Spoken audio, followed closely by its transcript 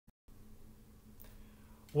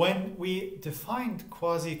When we defined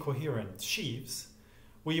quasi-coherent sheaves,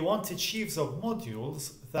 we wanted sheaves of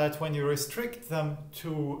modules that when you restrict them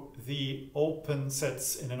to the open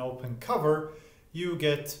sets in an open cover, you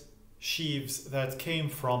get sheaves that came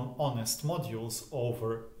from honest modules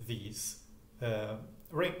over these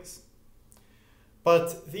rings.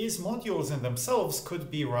 But these modules in themselves could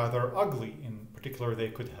be rather ugly. In particular, they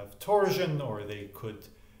could have torsion, or they could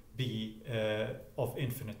be of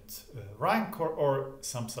infinite rank, or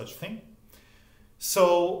some such thing.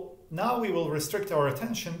 So now we will restrict our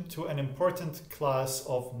attention to an important class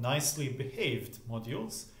of nicely behaved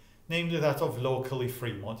modules, namely that of locally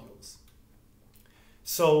free modules.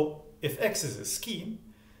 So if X is a scheme,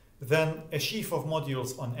 then a sheaf of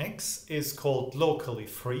modules on X is called locally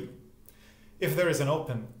free if there is an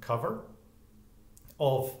open cover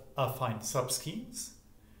of affine subschemes,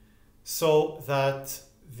 so that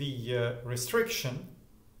the restriction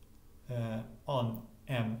on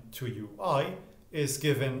M to Ui is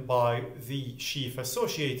given by the sheaf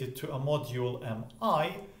associated to a module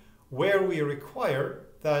Mi, where we require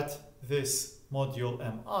that this module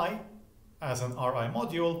Mi, as an Ri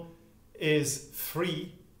module, is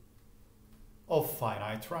free of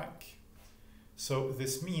finite rank. So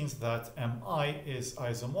this means that Mi is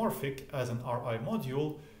isomorphic as an Ri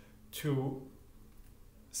module to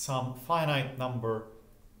some finite number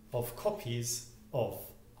of copies of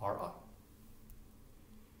Ri.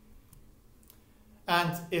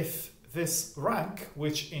 And if this rank,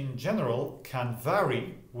 which in general can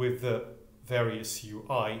vary with the various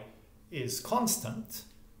Ui, is constant,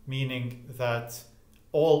 meaning that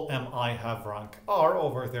all Mi have rank R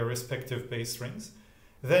over their respective base rings,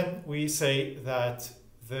 then we say that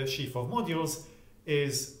the sheaf of modules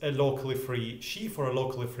is a locally free sheaf, or a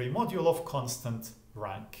locally free module of constant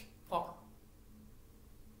rank R.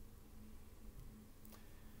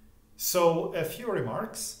 So a few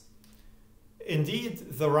remarks.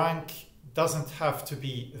 Indeed, the rank doesn't have to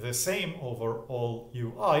be the same over all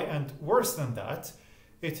Ui, and worse than that,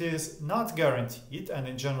 it is not guaranteed, and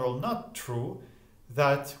in general not true,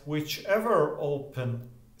 that whichever open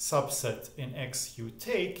subset in X you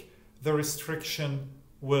take, the restriction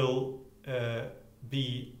will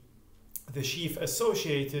be the sheaf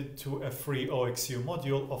associated to a free OXU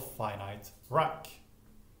module of finite rank.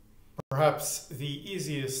 Perhaps the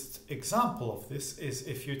easiest example of this is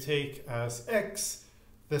if you take as X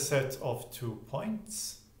the set of 2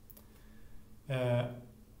 points,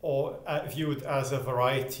 or viewed as a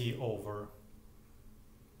variety over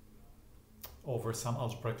some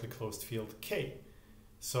algebraically closed field K.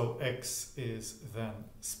 So X is then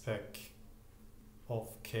spec of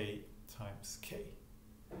K times K.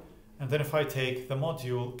 And then if I take the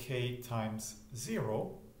module K times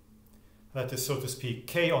 0, that is, so to speak,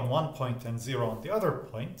 K on one point and 0 on the other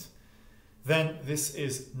point, then this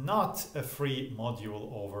is not a free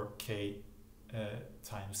module over K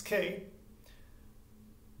times K,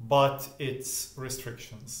 but its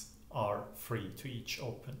restrictions are free to each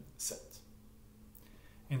open set.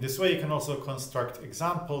 In this way, you can also construct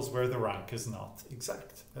examples where the rank is not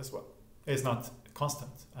exact as well, is not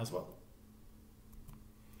constant as well.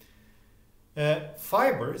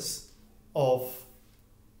 Fibers of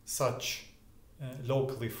such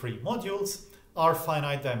locally free modules are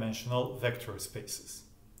finite dimensional vector spaces.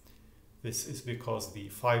 This is because the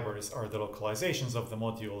fibers are the localizations of the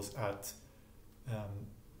modules at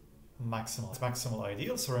maximal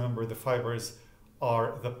ideals. So remember, the fibers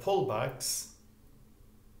are the pullbacks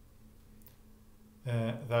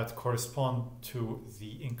that correspond to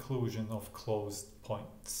the inclusion of closed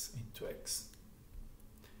points into X.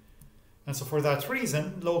 And so for that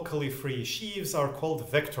reason, locally free sheaves are called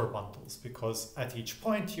vector bundles, because at each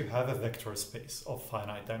point you have a vector space of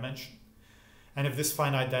finite dimension. And if this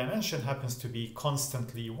finite dimension happens to be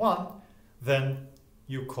constantly 1, then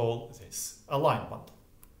you call this a line bundle.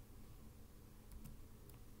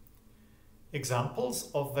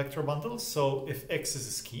 Examples of vector bundles. So if X is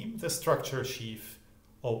a scheme, the structure sheaf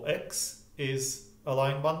OX is a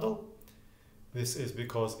line bundle. This is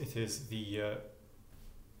because it is the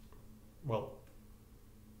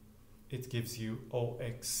it gives you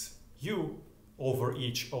OXU over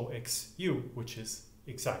each OXU, which is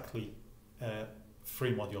exactly a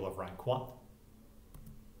free module of rank 1.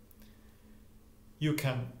 You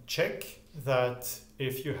can check that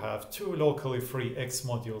if you have two locally free X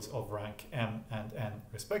modules of rank M and N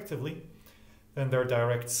respectively, then their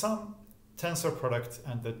direct sum, tensor product,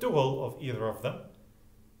 and the dual of either of them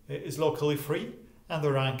is locally free, and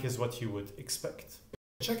the rank is what you would expect.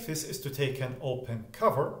 To check this is to take an open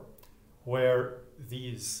cover where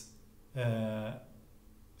these,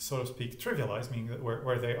 so to speak, trivialize, meaning that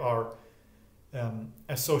where they are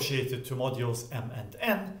associated to modules m and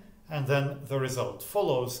n, and then the result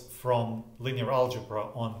follows from linear algebra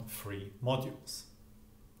on free modules.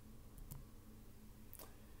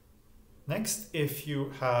 Next, if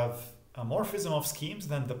you have a morphism of schemes,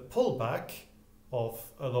 then the pullback of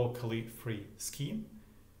a locally free scheme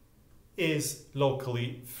is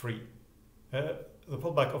locally free. The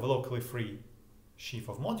pullback of a locally free sheaf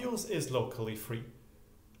of modules is locally free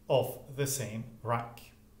of the same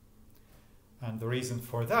rank. And the reason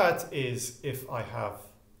for that is if I have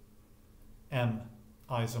M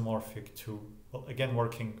isomorphic to, well, again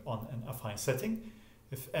working on an affine setting,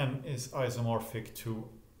 if M is isomorphic to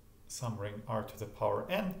some ring R to the power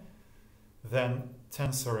n, then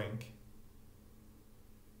tensoring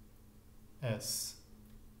S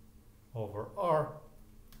over R,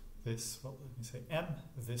 this, well, let me say M,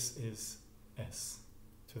 this is S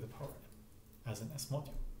to the power n as an S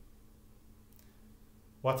module.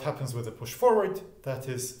 What happens with the push forward, that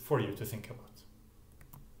is for you to think about.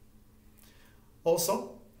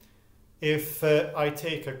 Also, if I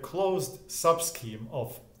take a closed subscheme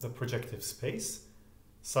of the projective space,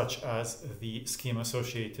 such as the scheme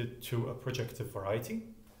associated to a projective variety,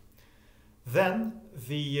 then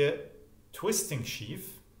the twisting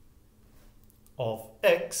sheaf of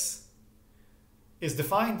X is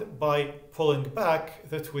defined by pulling back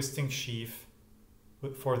the twisting sheaf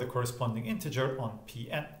for the corresponding integer on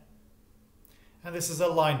Pn. And this is a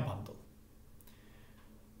line bundle.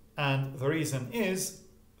 And the reason is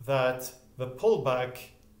that the pullback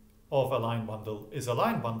of a line bundle is a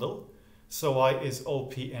line bundle, so why is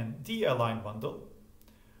OPND a line bundle?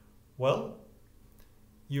 Well,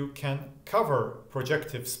 you can cover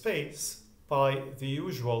projective space by the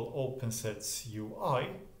usual open sets UI,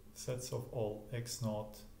 sets of all x0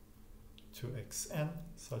 to xn,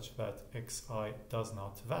 such that xi does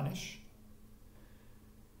not vanish.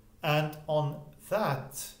 And on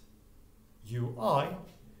that UI,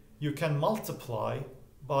 you can multiply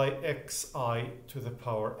by xi to the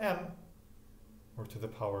power m, or to the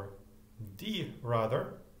power d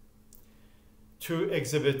rather, to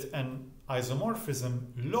exhibit an isomorphism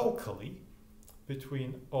locally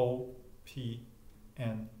between O, P,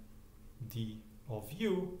 and D of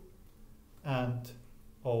u and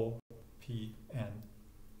O, P, and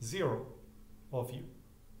 0 of u.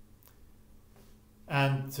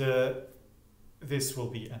 And this will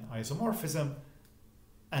be an isomorphism,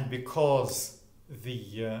 and because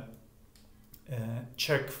the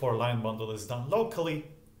check for line bundle is done locally,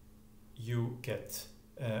 you get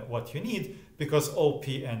what you need, because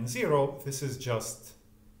OPN 0, this is just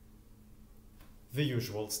the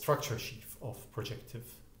usual structure sheaf of projective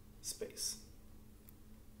space.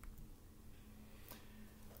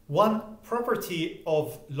 One property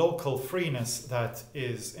of local freeness that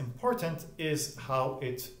is important is how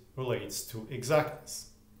it relates to exactness.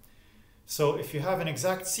 So if you have an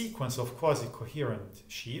exact sequence of quasi-coherent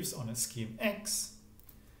sheaves on a scheme X,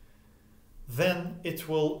 then it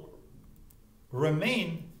will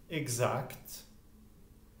remain exact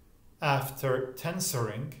after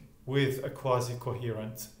tensoring with a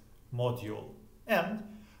quasi-coherent module M,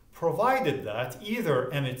 provided that either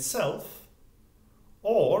M itself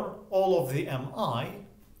or all of the Mi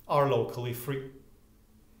are locally free.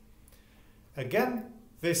 Again,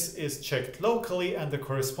 this is checked locally, and the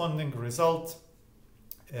corresponding result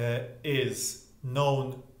is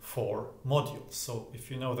known for modules. So if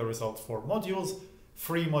you know the result for modules,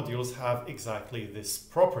 free modules have exactly this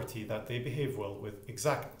property that they behave well with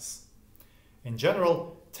exactness. In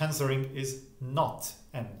general, tensoring is not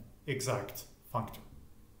an exact functor.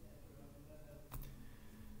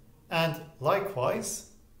 And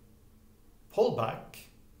likewise, pullback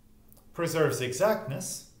preserves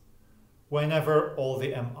exactness whenever all the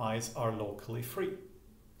MIs are locally free.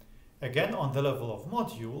 Again, on the level of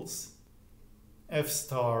modules, f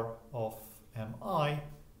star of Mi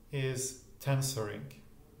is tensoring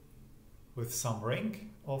with some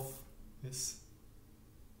ring of this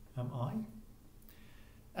Mi.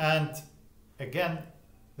 And again,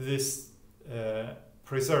 this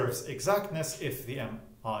preserves exactness if the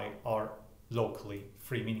Mi are locally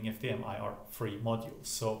free, meaning if the Mi are free modules.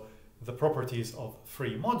 So the properties of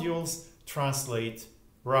free modules translate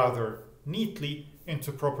rather neatly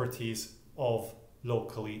into properties of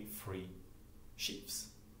locally free sheaves.